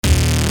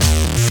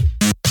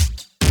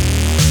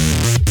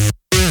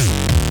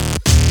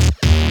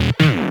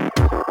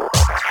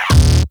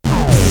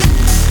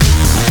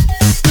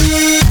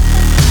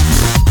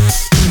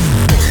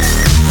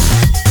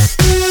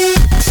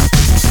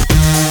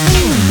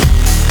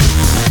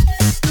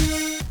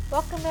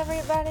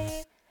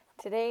everybody.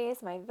 Today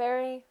is my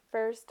very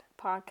first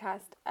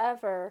podcast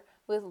ever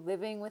with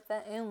Living with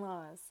the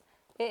In-Laws.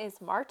 It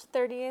is March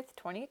 30th,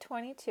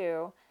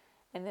 2022,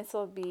 and this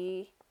will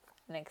be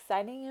an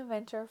exciting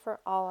adventure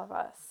for all of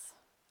us.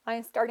 I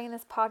am starting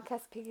this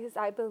podcast because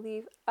I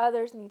believe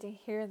others need to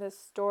hear this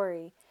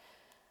story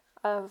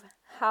of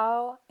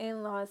how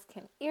in-laws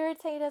can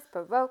irritate us,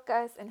 provoke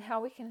us, and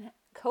how we can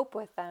cope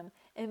with them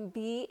and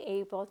be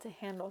able to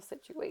handle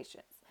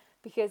situations.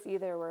 Because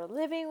either we're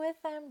living with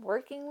them,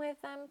 working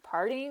with them,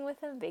 partying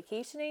with them,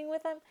 vacationing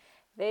with them,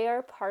 they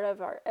are part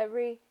of our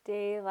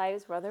everyday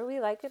lives, whether we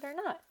like it or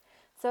not.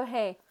 So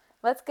hey,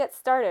 let's get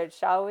started,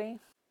 shall we?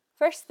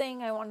 First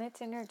thing I wanted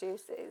to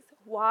introduce is,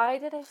 why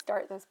did I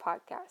start this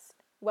podcast?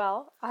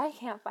 Well, I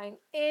can't find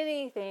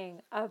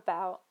anything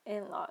about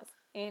in-laws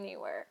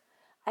anywhere.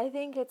 I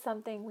think it's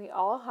something we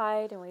all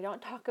hide and we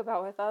don't talk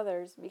about with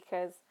others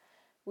because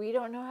we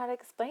don't know how to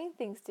explain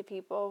things to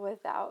people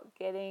without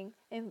getting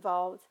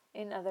involved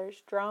in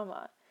others'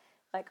 drama.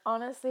 Like,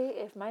 honestly,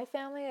 if my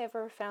family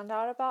ever found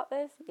out about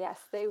this, yes,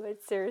 they would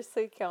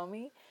seriously kill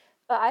me.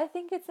 But I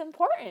think it's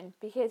important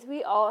because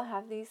we all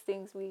have these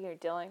things we are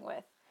dealing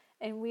with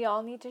and we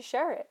all need to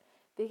share it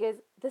because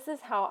this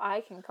is how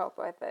I can cope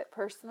with it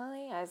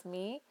personally as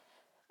me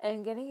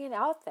and getting it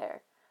out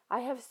there. I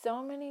have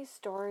so many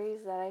stories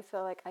that I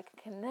feel like I can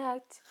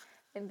connect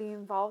and be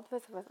involved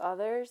with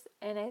others,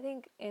 and I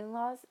think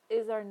in-laws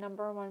is our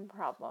number one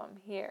problem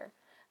here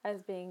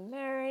as being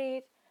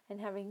married and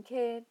having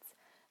kids,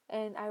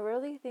 and I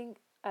really think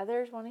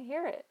others want to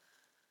hear it.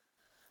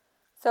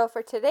 So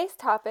for today's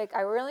topic,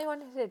 I really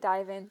wanted to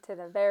dive into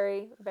the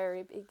very,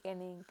 very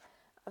beginning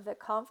of the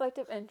conflict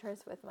of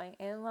interest with my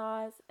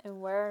in-laws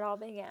and where it all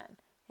began,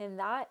 and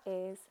that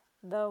is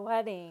the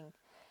wedding.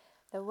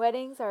 The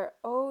weddings are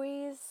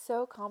always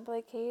so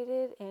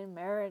complicated in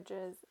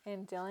marriages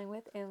and dealing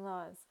with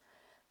in-laws.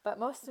 But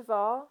most of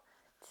all,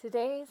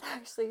 today is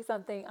actually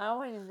something I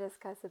want to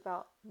discuss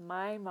about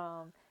my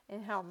mom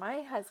and how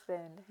my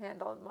husband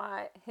handled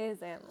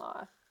his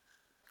in-law.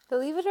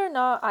 Believe it or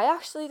not, I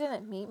actually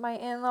didn't meet my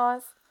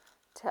in-laws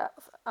at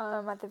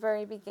the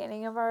very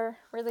beginning of our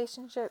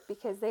relationship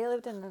because they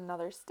lived in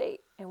another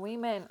state and we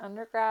met in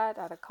undergrad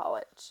out of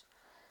college.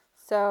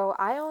 So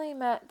I only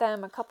met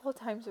them a couple of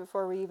times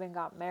before we even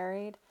got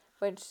married,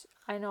 which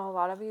I know a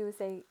lot of you would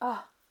say,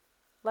 oh,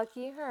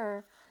 lucky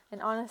her.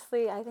 And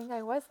honestly, I think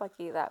I was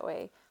lucky that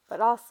way. But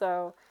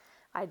also,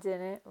 I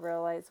didn't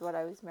realize what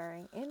I was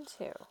marrying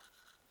into.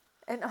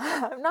 And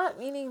I'm not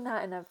meaning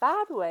that in a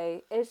bad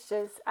way. It's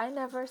just I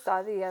never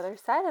saw the other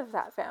side of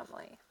that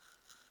family.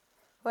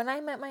 When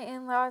I met my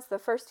in-laws the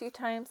first few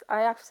times,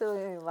 I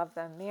absolutely love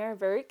them. They are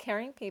very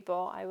caring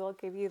people, I will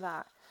give you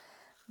that.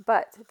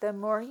 But the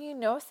more you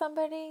know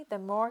somebody, the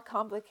more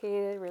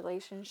complicated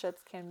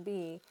relationships can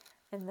be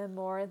and the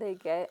more they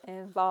get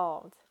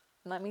involved.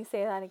 And let me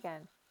say that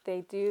again.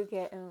 They do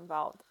get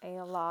involved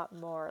a lot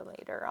more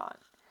later on.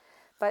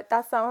 But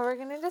that's not what we're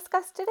going to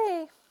discuss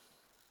today.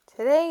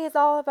 Today is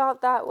all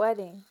about that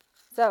wedding.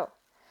 So,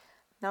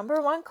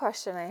 number one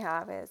question I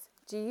have is,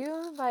 do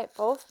you invite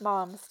both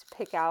moms to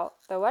pick out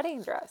the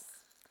wedding dress?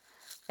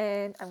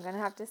 And I'm going to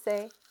have to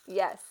say,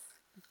 yes,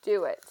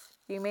 do it.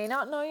 You may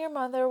not know your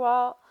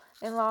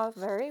mother-in-law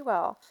very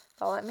well,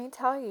 but let me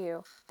tell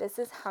you, this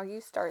is how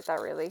you start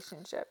that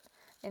relationship.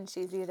 And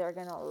she's either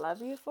going to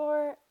love you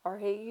for it or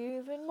hate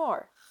you even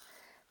more.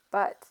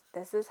 But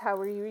this is how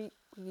we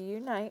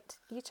reunite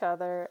each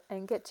other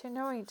and get to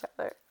know each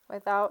other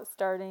without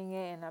starting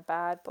it in a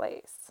bad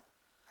place.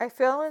 I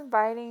feel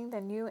inviting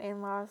the new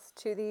in-laws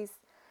to these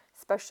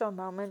special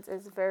moments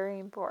is very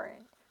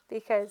important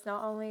because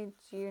not only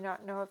do you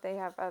not know if they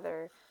have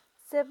other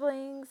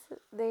siblings,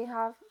 they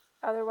have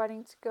other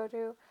weddings to go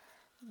to,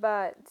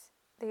 but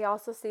they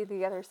also see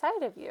the other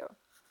side of you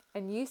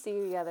and you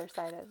see the other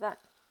side of them.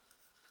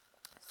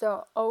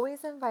 So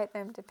always invite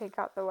them to pick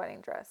out the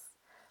wedding dress,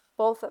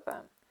 both of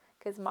them,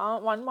 because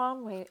one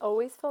mom may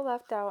always feel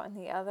left out and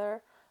the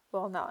other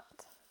will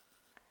not.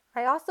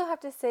 I also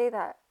have to say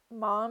that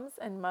moms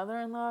and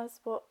mother-in-laws,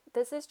 well,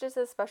 this is just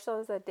as special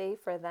as a day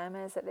for them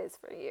as it is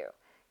for you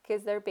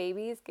because their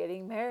baby is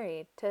getting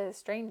married to a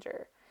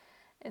stranger.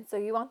 And so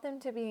you want them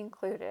to be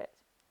included.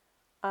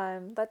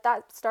 Let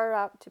that start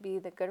out to be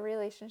the good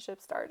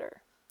relationship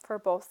starter for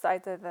both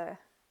sides of the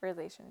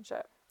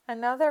relationship.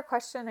 Another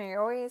question I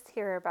always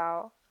hear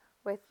about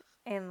with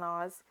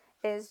in-laws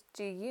is,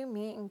 do you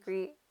meet and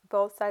greet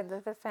both sides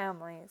of the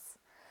families?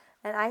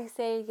 And I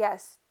say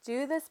yes,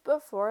 do this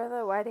before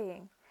the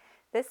wedding.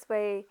 This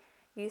way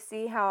you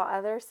see how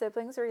other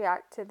siblings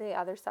react to the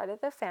other side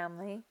of the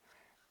family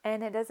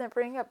and it doesn't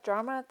bring up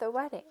drama at the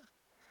wedding.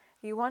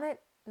 You want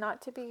it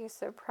not to be a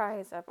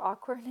surprise of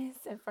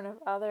awkwardness in front of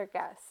other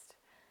guests.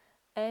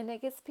 And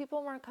it gets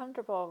people more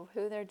comfortable with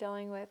who they're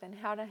dealing with and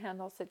how to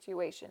handle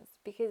situations.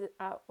 Because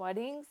at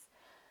weddings,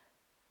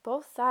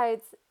 both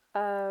sides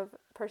of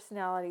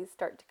personalities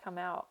start to come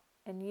out.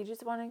 And you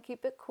just want to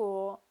keep it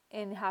cool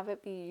and have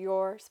it be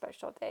your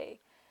special day.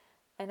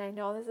 And I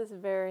know this is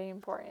very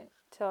important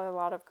to a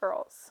lot of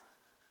girls.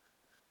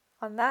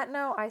 On that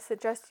note, I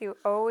suggest you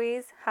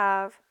always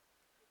have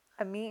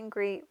a meet and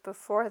greet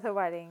before the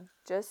wedding.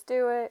 Just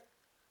do it.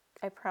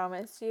 I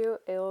promise you,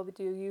 it will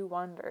do you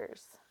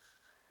wonders.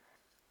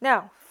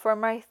 Now, for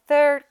my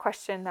third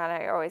question that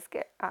I always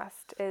get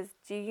asked is,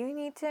 do you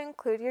need to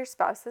include your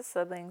spouse's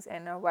siblings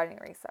in a wedding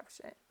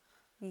reception?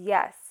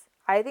 Yes,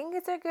 I think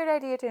it's a good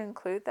idea to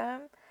include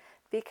them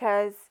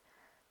because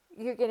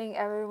you're getting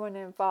everyone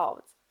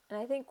involved. And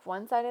I think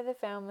one side of the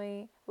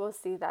family will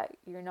see that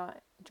you're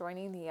not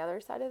joining the other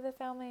side of the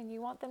family, and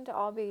you want them to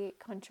all be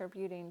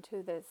contributing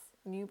to this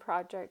new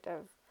project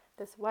of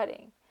this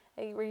wedding.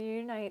 It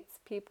reunites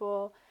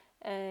people,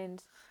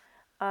 and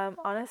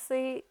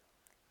honestly,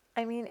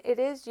 I mean, it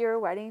is your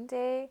wedding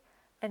day,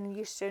 and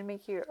you should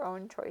make your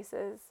own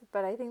choices,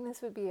 but I think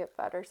this would be a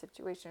better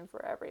situation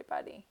for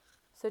everybody.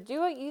 So do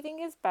what you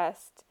think is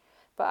best,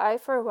 but I,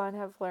 for one,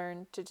 have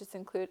learned to just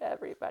include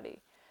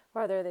everybody,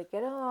 whether they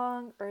get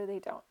along or they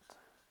don't.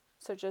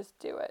 So just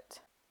do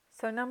it.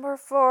 So number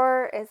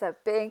 4 is a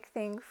big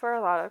thing for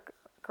a lot of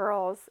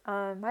girls.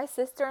 My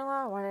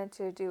sister-in-law wanted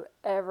to do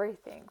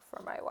everything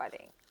for my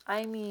wedding.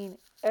 I mean,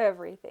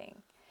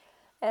 everything.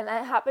 And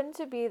it happened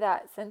to be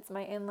that since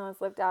my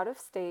in-laws lived out of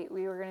state,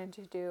 we were going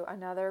to do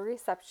another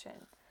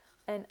reception.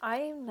 And I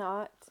am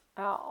not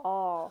at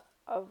all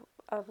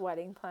a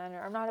wedding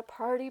planner. I'm not a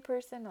party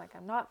person. Like,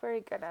 I'm not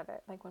very good at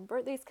it. Like, when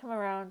birthdays come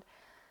around,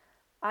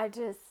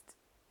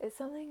 it's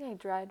something I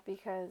dread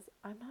because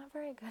I'm not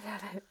very good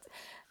at it.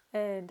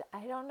 And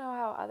I don't know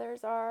how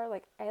others are.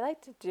 Like, I like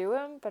to do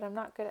them, but I'm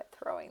not good at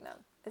throwing them.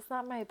 It's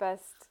not my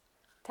best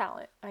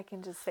talent. I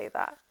can just say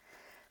that.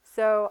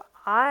 So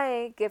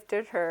I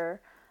gifted her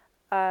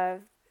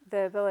the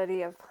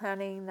ability of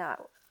planning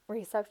that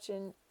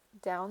reception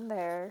down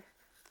there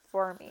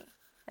for me.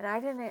 And I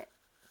didn't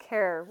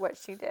care what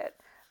she did.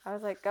 I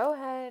was like, go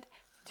ahead,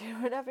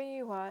 do whatever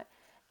you want.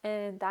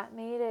 And that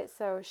made it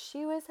so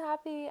she was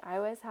happy, I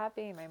was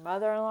happy, my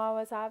mother-in-law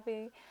was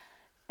happy.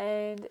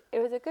 And it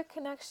was a good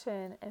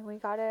connection, and we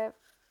got to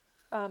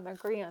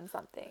agree on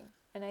something.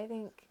 And I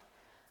think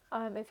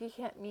if you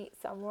can't meet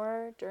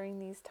somewhere during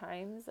these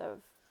times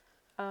of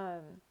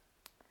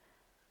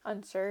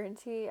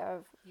uncertainty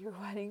of your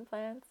wedding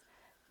plans,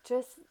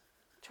 just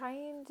try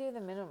and do the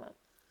minimum.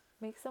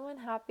 Make someone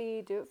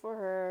happy, do it for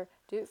her,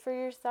 do it for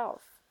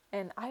yourself.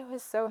 And I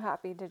was so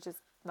happy to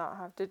just not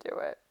have to do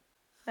it.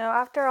 Now,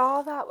 after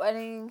all that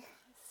wedding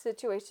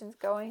situations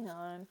going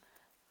on,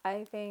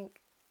 I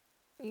think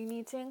you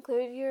need to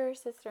include your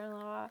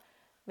sister-in-law,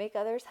 make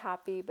others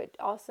happy, but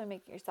also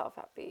make yourself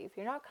happy. If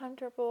you're not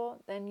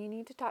comfortable, then you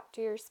need to talk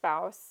to your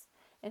spouse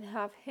and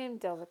have him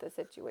deal with the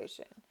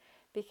situation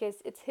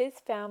because it's his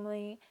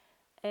family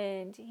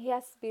and he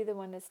has to be the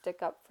one to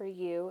stick up for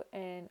you.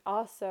 And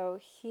also,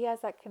 he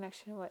has that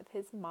connection with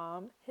his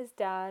mom, his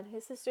dad,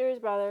 his sister, his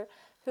brother,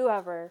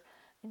 whoever,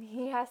 and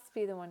he has to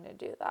be the one to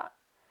do that.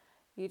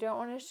 You don't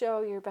want to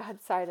show your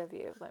bad side of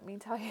you. Let me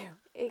tell you,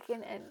 it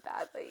can end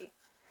badly.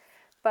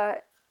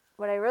 But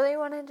what I really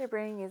wanted to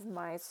bring is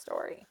my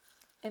story.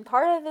 And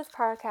part of this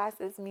podcast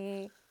is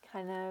me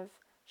kind of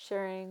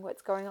sharing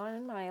what's going on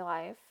in my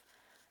life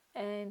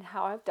and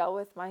how I've dealt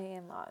with my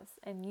in-laws.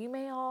 And you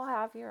may all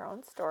have your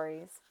own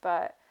stories,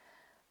 but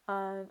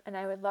and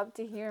I would love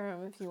to hear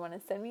them if you want to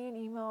send me an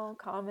email,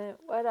 comment,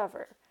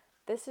 whatever.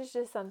 This is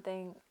just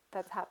something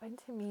that's happened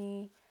to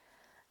me,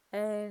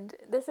 and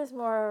this is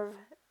more of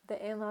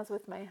the in-laws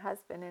with my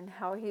husband and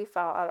how he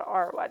felt at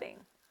our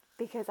wedding,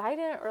 because I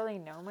didn't really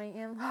know my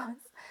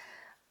in-laws.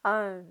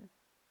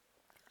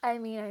 I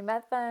mean, I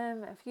met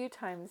them a few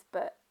times,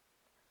 but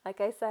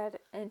like I said,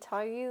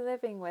 until you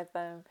living with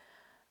them,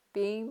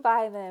 being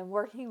by them,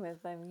 working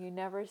with them, you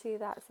never see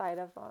that side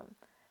of them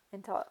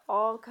until it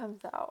all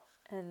comes out,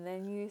 and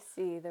then you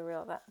see the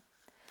real them.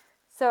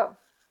 So,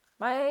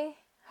 my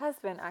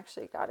husband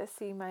actually got to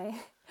see my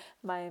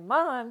my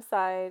mom's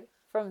side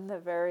from the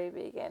very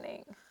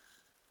beginning.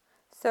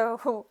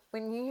 So,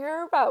 when you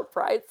hear about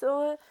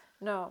Bridezilla,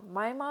 no,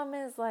 my mom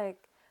is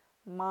like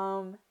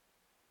Momzilla,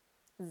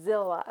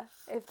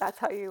 if that's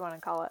how you want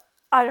to call it.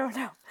 I don't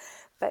know.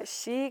 But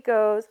she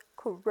goes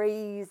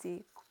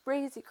crazy,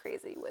 crazy,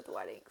 crazy with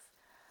weddings.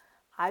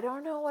 I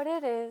don't know what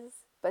it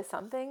is, but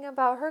something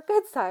about her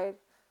good side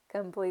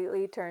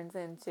completely turns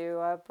into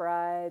a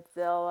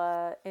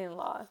bridezilla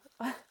in-law.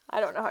 I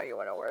don't know how you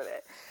want to word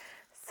it.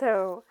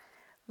 So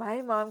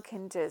my mom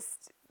can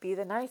just be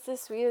the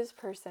nicest, sweetest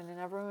person and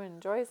everyone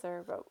enjoys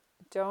her, but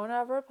don't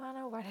ever plan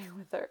a wedding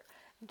with her.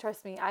 And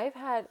trust me, I've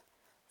had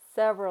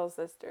several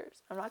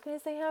sisters. I'm not going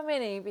to say how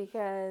many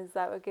because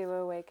that would give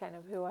away kind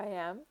of who I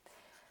am.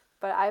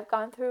 But I've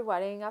gone through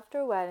wedding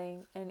after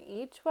wedding, and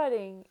each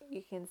wedding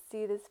you can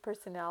see this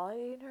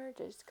personality in her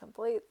just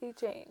completely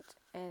change,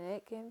 and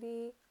it can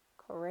be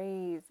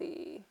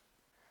crazy.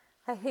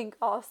 I think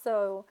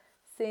also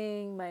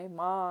seeing my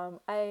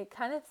mom, I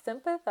kind of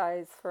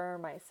sympathize for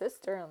my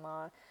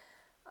sister-in-law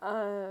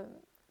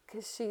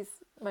because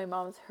my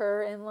mom's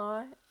her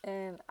in-law,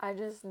 and I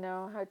just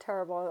know how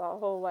terrible the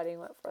whole wedding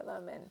went for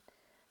them. And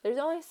there's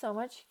only so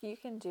much you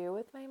can do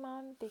with my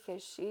mom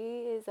because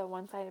she is a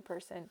one-sided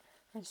person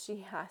and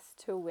she has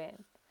to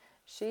win.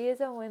 She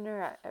is a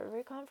winner at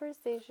every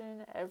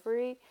conversation,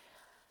 every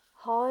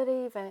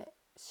holiday event.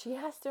 She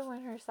has to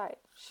win her side.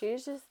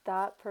 She's just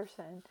that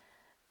person.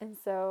 And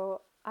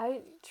so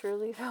I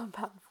truly felt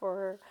bad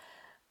for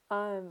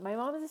her. My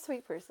mom is a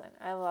sweet person.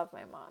 I love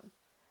my mom.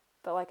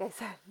 But like I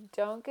said,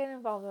 don't get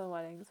involved in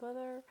weddings with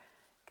her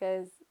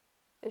because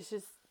it's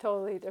just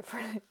totally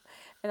different.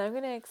 And I'm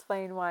going to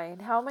explain why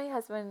and how my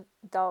husband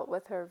dealt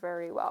with her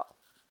very well.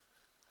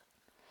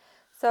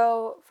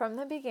 So from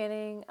the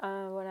beginning,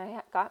 when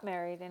I got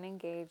married and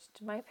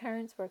engaged, my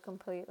parents were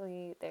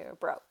they were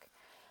broke.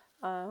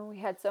 We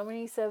had so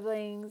many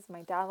siblings.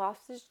 My dad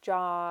lost his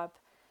job.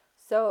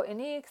 So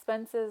any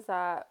expenses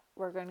that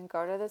were going to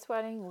go to this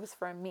wedding was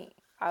from me.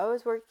 I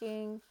was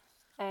working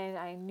and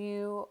I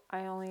knew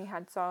I only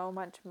had so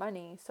much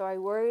money. So I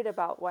worried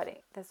about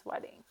this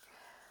wedding.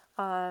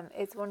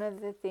 It's one of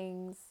the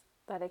things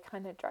that I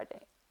kind of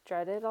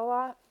dreaded a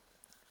lot.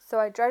 So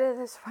I dreaded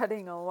this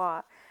wedding a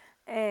lot.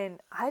 And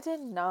I did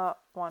not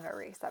want a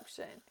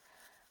reception.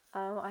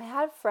 I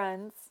had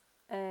friends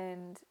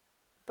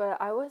but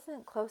I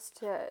wasn't close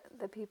to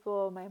the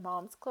people my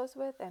mom's close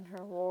with and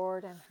her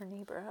ward and her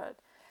neighborhood.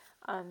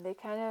 They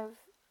kind of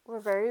were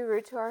very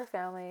rude to our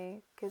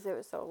family because it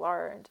was so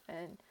large,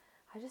 and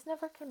I just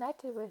never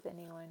connected with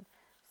anyone.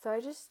 So I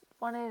just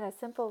wanted a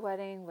simple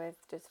wedding with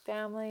just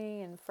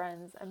family and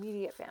friends,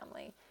 immediate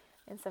family,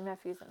 and some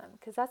nephews and them,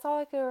 because that's all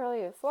I could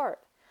really afford.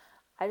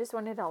 I just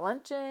wanted a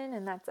luncheon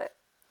and that's it.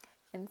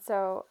 And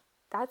so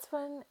that's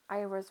when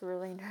I was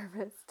really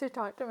nervous to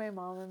talk to my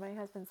mom, and my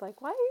husband's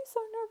like, "Why are you so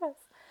nervous?"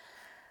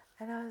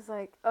 And I was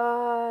like,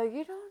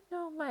 you don't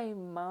know my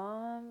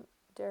mom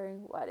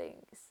during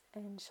weddings,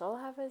 and she'll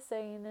have a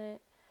say in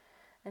it."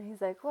 And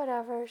he's like,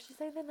 "Whatever. She's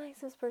like the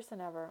nicest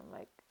person ever." I'm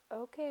like,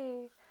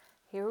 "Okay,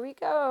 here we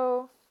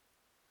go."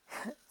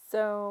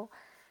 So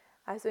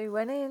as we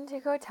went in to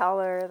go tell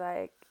her,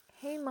 like,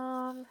 "Hey,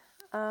 Mom,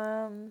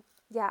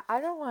 yeah,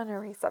 I don't want a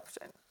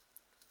reception."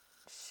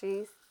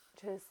 She's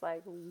just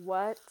like,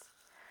 "What?"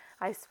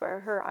 I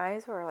swear her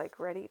eyes were like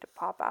ready to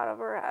pop out of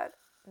her head.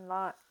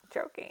 Not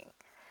joking.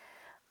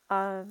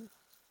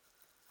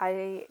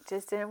 I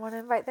just didn't want to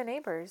invite the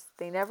neighbors.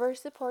 They never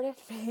supported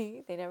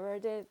me. They never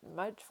did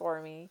much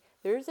for me.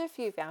 There's a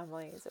few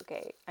families,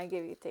 okay, I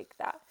take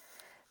that.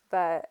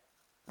 But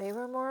they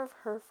were more of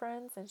her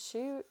friends, and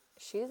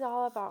she's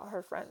all about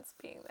her friends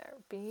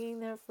being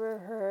there for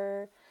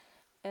her,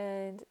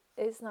 and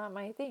it's not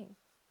my thing.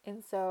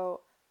 And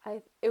so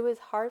it was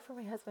hard for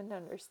my husband to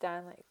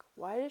understand, like,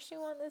 why does she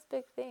want this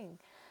big thing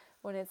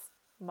when it's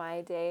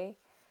my day?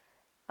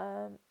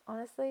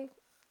 Honestly,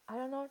 I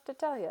don't know what to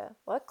tell you.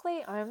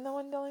 Luckily, I'm the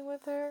one dealing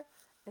with her.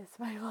 It's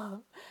my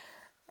mom.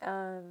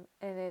 And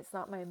it's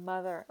not my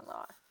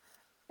mother-in-law.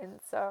 And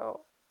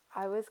so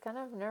I was kind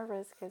of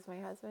nervous because my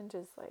husband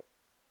just like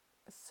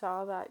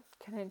saw that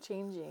kind of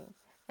changing.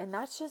 And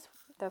that's just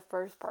the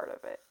first part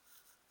of it.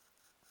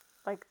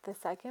 Like the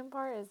second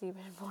part is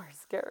even more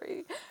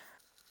scary.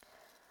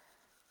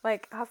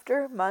 Like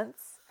after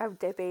months of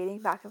debating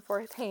back and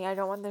forth, "Hey, I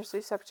don't want this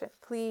reception.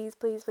 Please,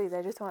 please, please.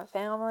 I just want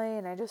family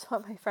and I just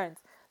want my friends.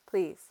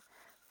 Please."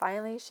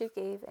 Finally, she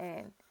gave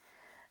in.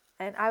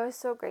 And I was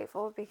so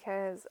grateful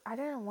because I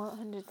didn't want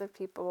hundreds of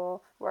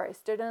people where I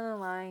stood in a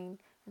line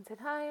and said,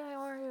 "Hi,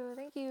 how are you?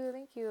 Thank you,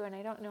 thank you." And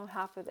I don't know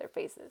half of their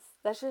faces.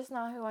 That's just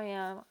not who I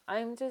am.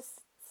 I'm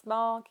just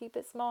small, keep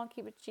it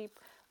cheap,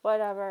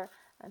 whatever.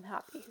 I'm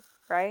happy,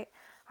 right?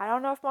 I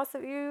don't know if most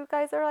of you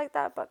guys are like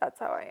that, but that's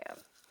how I am.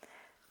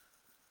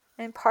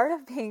 And part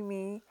of being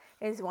me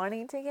is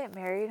wanting to get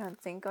married on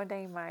Cinco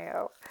de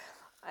Mayo.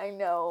 I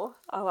know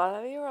a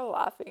lot of you are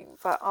laughing,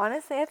 but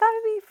honestly, I thought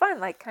it'd be fun,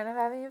 like kind of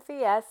having a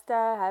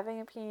fiesta, having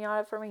a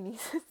piñata for my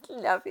niece's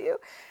nephew,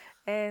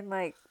 and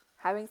like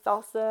having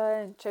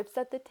salsa and chips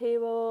at the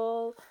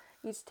table,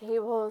 each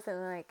tables,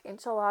 and like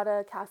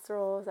enchilada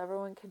casseroles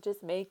everyone could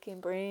just make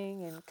and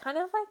bring, and kind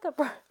of like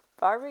a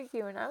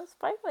barbecue, and I was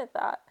fine with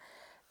that.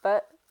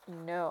 But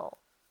no,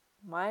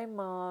 my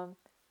mom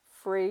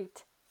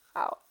freaked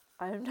out.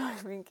 I'm not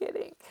even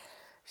kidding.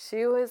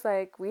 She was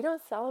like, "We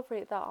don't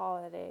celebrate that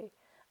holiday."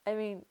 I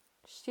mean,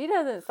 she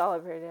doesn't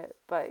celebrate it,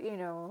 but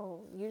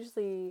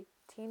usually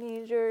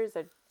teenagers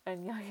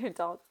and young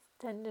adults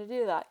tend to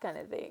do that kind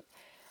of thing.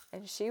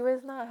 And she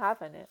was not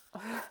having it.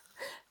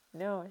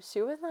 No,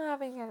 she was not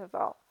having it at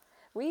all.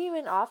 We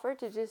even offered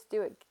to just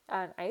do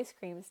an ice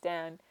cream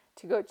stand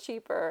to go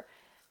cheaper.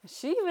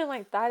 She even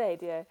liked that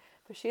idea,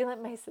 but she let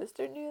my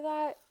sister do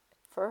that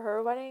for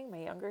her wedding, my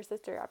younger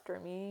sister after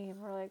me, and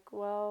we're like,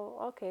 "Well,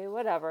 okay,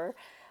 whatever."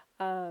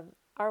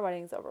 Our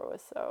wedding's over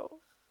with, so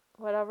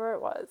whatever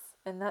it was.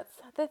 And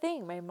that's the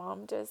thing. My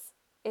mom just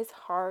is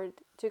hard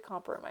to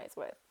compromise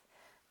with.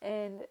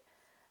 And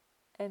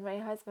my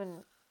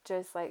husband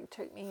just like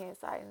took me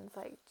aside and was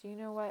like, "Do you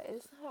know what?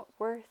 It's not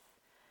worth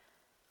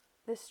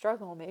the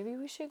struggle. Maybe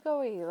we should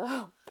go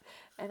elope."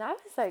 And I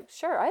was like,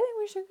 "Sure, I think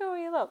we should go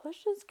elope.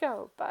 Let's just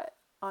go." But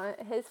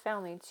his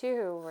family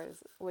too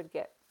would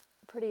get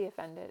pretty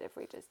offended if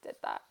we just did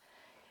that.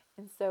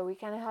 And so we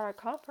kind of had to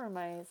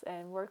compromise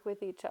and work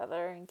with each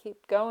other and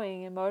keep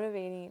going and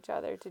motivating each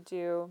other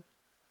to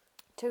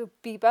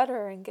be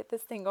better and get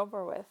this thing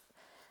over with.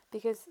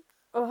 Because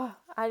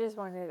I just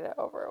wanted it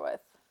over with.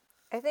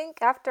 I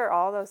think after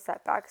all those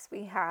setbacks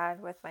we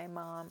had with my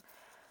mom,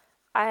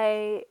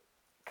 I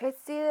could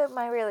see that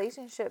my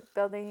relationship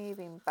building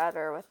even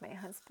better with my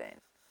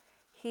husband.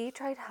 He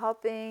tried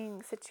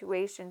helping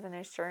situations and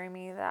assuring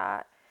me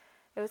that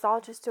it was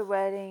all just a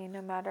wedding,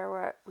 no matter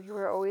what, we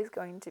were always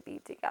going to be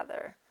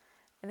together.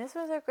 And this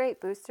was a great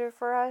booster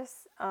for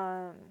us,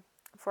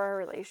 for our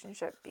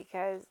relationship,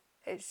 because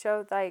it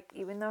showed, like,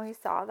 even though he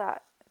saw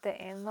that the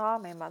in-law,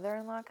 my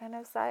mother-in-law kind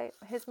of side,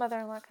 his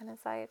mother-in-law kind of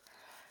side,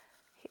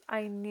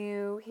 I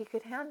knew he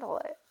could handle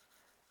it.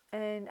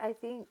 And I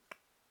think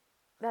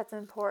that's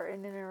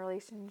important in a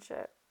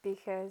relationship,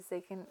 because they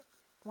can,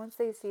 once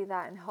they see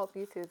that and help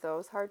you through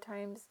those hard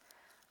times,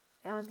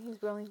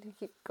 he's willing to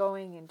keep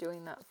going and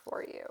doing that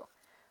for you.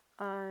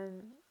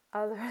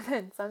 Other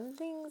than some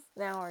things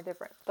now are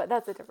different, but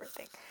that's a different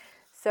thing.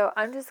 So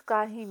I'm just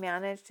glad he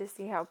managed to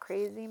see how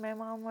crazy my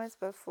mom was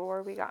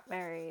before we got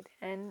married,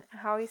 and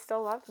how he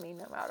still loved me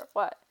no matter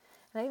what.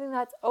 And I think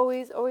that's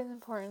always, always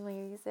important,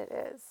 ladies. It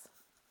is.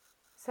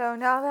 So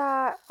now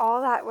that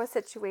all that was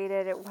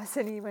situated, it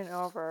wasn't even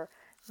over.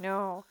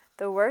 No,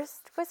 the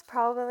worst was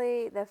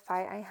probably the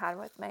fight I had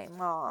with my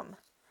mom.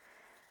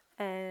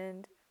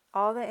 And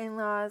all the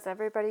in-laws,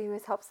 everybody who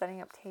was helped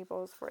setting up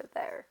tables were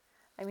there.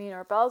 I mean,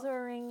 our bells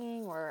were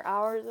ringing, we're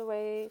hours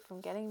away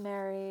from getting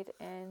married,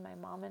 and my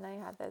mom and I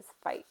had this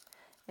fight.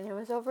 And it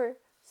was over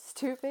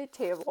stupid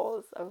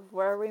tables of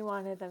where we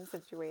wanted them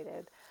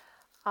situated.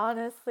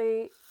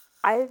 Honestly,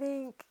 I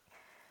think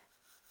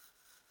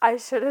I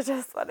should have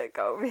just let it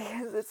go,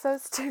 because it's so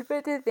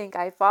stupid to think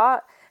I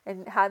fought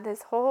and had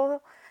this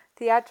whole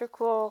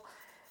theatrical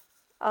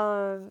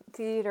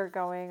theater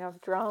going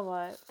of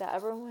drama that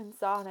everyone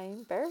saw, and I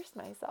embarrassed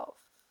myself.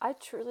 I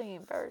truly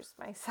embarrassed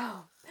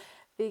myself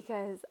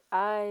because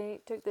I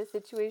took the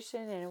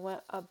situation and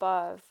went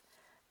above.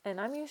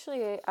 And I'm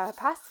usually a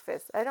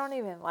pacifist. I don't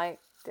even like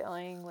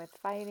dealing with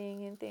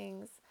fighting and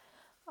things.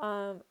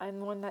 I'm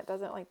one that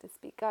doesn't like to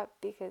speak up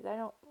because I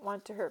don't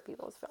want to hurt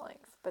people's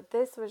feelings. But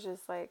this was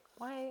just like,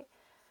 why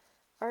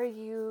are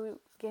you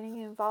getting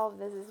involved?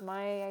 This is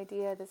my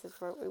idea. This is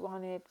what we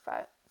wanted.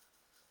 But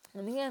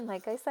in the end,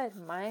 like I said,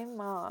 my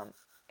mom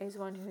is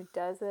one who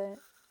doesn't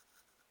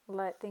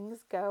let things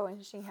go,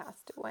 and she has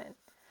to win.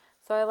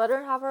 So I let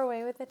her have her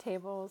way with the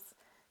tables,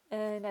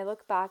 and I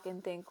look back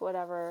and think,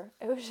 whatever,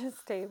 it was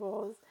just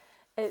tables.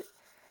 It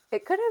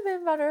could have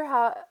been better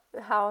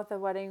how the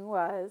wedding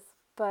was,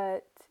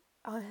 but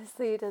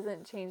honestly, it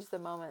doesn't change the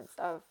moments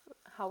of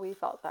how we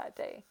felt that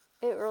day.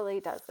 It really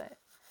doesn't.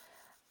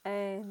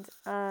 And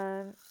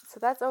so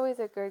that's always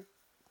a good.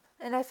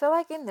 And I feel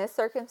like in this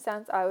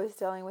circumstance, I was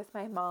dealing with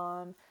my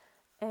mom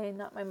and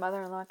not my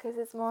mother-in-law, because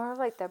it's more of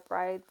like the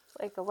bride,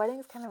 like a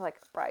wedding's kind of like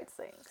a bride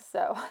thing.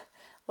 So,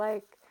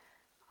 like,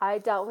 I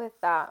dealt with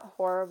that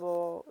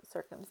horrible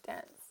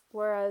circumstance.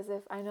 Whereas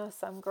if I know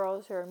some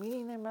girls who are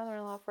meeting their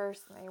mother-in-law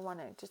first, and they want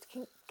to just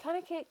kind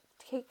of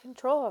take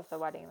control of the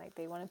wedding, like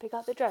they want to pick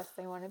out the dress,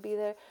 they want to be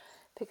there,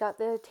 pick out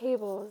the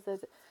tables,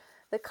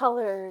 the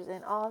colors,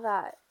 and all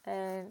that.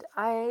 And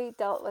I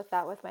dealt with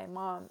that with my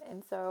mom,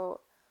 and so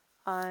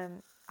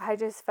I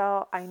just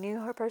felt I knew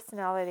her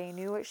personality,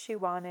 knew what she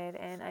wanted,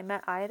 and I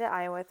met eye to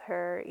eye with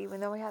her, even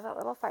though we had that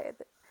little fight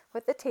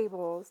with the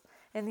tables.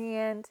 In the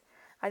end,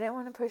 I didn't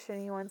want to push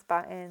anyone's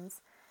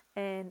buttons,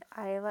 and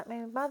I let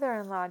my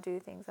mother-in-law do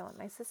things, I let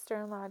my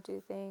sister-in-law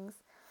do things,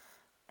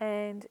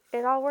 and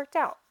it all worked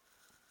out.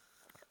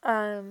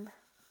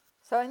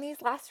 So in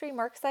these last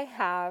remarks I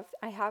have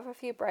a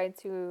few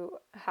brides who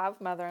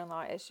have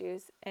mother-in-law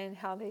issues and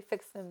how they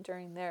fix them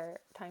during their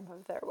time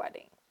of their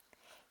wedding.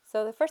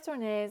 So the first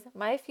one is,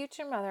 my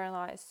future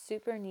mother-in-law is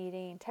super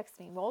needy and texts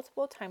me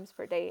multiple times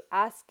per day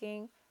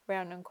asking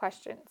random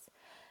questions.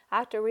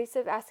 After weeks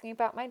of asking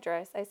about my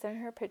dress, I sent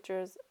her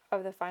pictures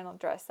of the final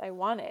dress I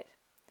wanted.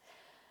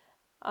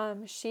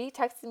 She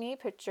texted me a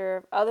picture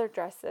of other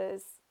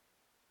dresses,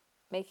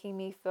 making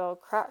me feel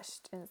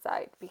crushed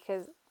inside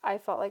because I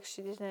felt like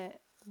she didn't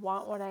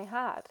want what I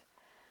had.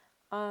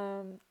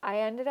 I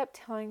ended up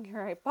telling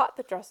her I bought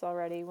the dress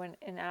already when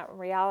in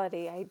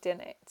reality I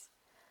didn't.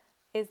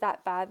 Is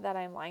that bad that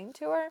I'm lying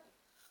to her?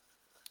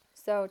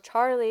 So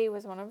Charlie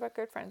was one of our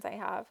good friends I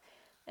have,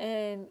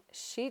 and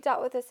she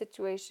dealt with the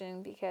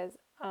situation because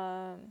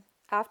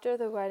after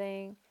the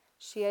wedding,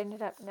 she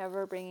ended up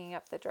never bringing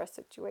up the dress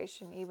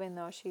situation, even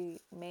though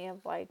she may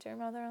have lied to her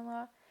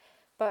mother-in-law.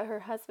 But her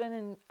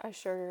husband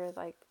assured her,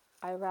 like,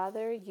 I'd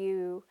rather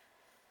you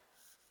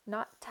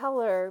not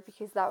tell her,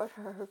 because that would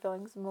hurt her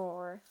feelings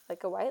more,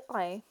 like a white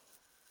lie,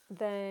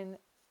 than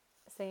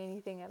say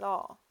anything at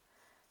all.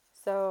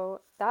 So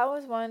that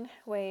was one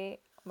way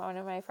one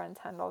of my friends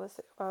handled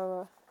this,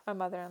 a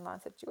mother-in-law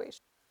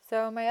situation.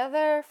 So my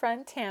other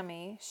friend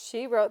Tammy,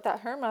 she wrote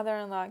that her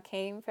mother-in-law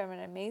came from an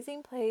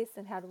amazing place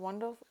and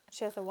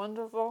she has a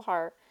wonderful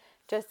heart,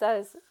 just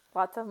as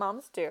lots of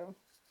moms do.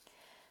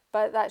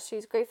 but that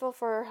she's grateful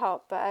for her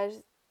help. But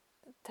as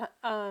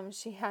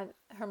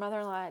her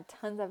mother-in-law had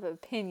tons of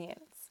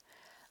opinions,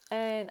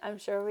 and I'm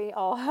sure we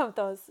all have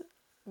those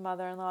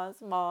mother-in-laws,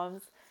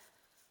 moms,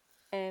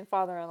 and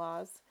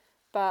father-in-laws.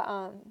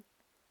 But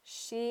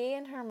she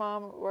and her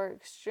mom were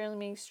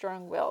extremely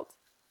strong-willed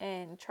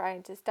and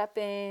tried to step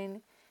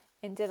in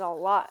and did a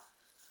lot,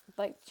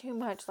 like too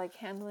much, like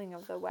handling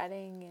of the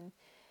wedding. And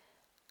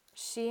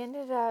she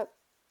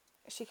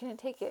couldn't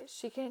take it.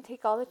 She couldn't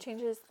take all the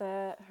changes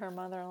that her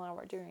mother-in-law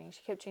were doing.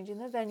 She kept changing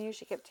the venue,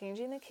 she kept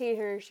changing the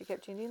caterers, she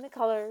kept changing the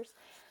colors.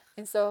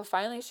 And so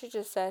finally she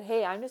just said,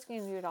 hey, I'm just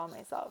going to do it all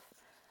myself.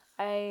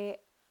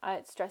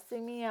 It's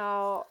stressing me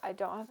out. I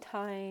don't have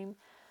time.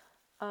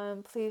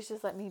 Please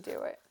just let me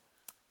do it.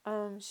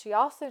 She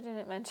also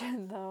didn't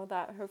mention, though,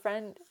 that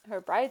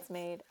her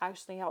bridesmaid,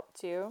 actually helped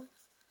too.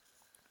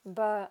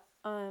 But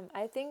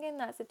I think in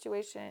that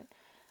situation,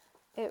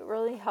 it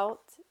really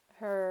helped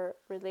her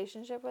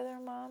relationship with her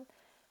mom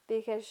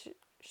because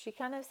she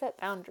kind of set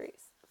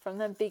boundaries from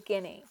the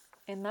beginning.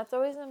 And that's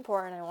always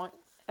important. I want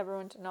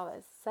everyone to know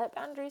this. Set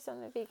boundaries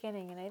from the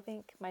beginning. And I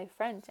think my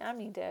friend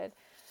Tammy did,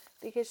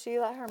 because she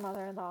let her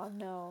mother-in-law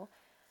know,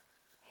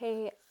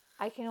 hey,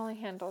 I can only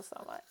handle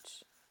so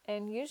much.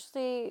 And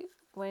usually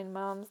when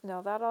moms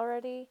know that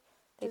already,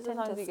 they tend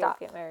to stop.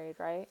 Get married,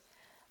 right?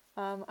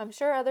 I'm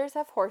sure others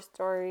have horror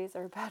stories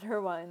or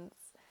better ones,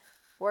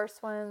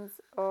 worse ones,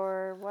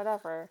 or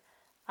whatever.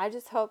 I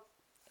just hope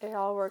it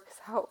all works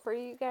out for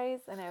you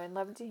guys, and I would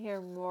love to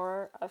hear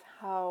more of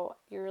how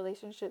your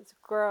relationships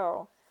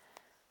grow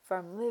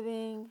from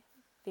living,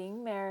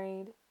 being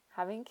married,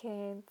 having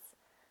kids,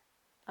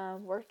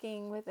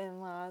 working with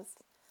in-laws,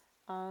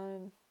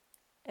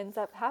 ends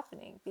up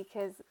happening,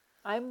 because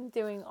I'm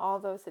doing all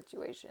those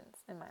situations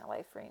in my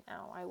life right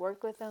now. I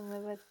work with them,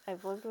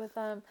 I've lived with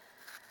them,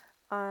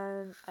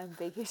 I'm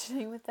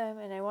vacationing with them,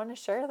 and I want to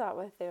share that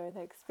with you,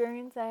 the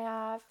experience I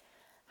have,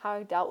 how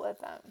I dealt with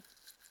them.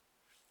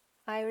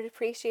 I would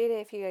appreciate it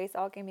if you guys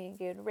all give me a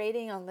good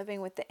rating on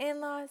Living with the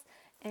In-Laws,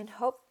 and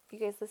hope you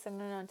guys listen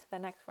on to the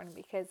next one,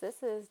 because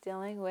this is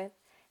dealing with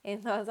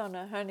in-laws on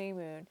a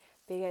honeymoon,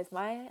 because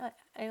my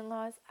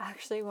in-laws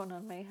actually went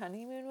on my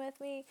honeymoon with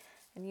me,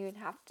 and you would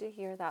have to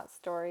hear that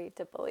story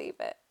to believe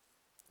it.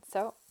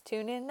 So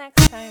tune in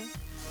next time.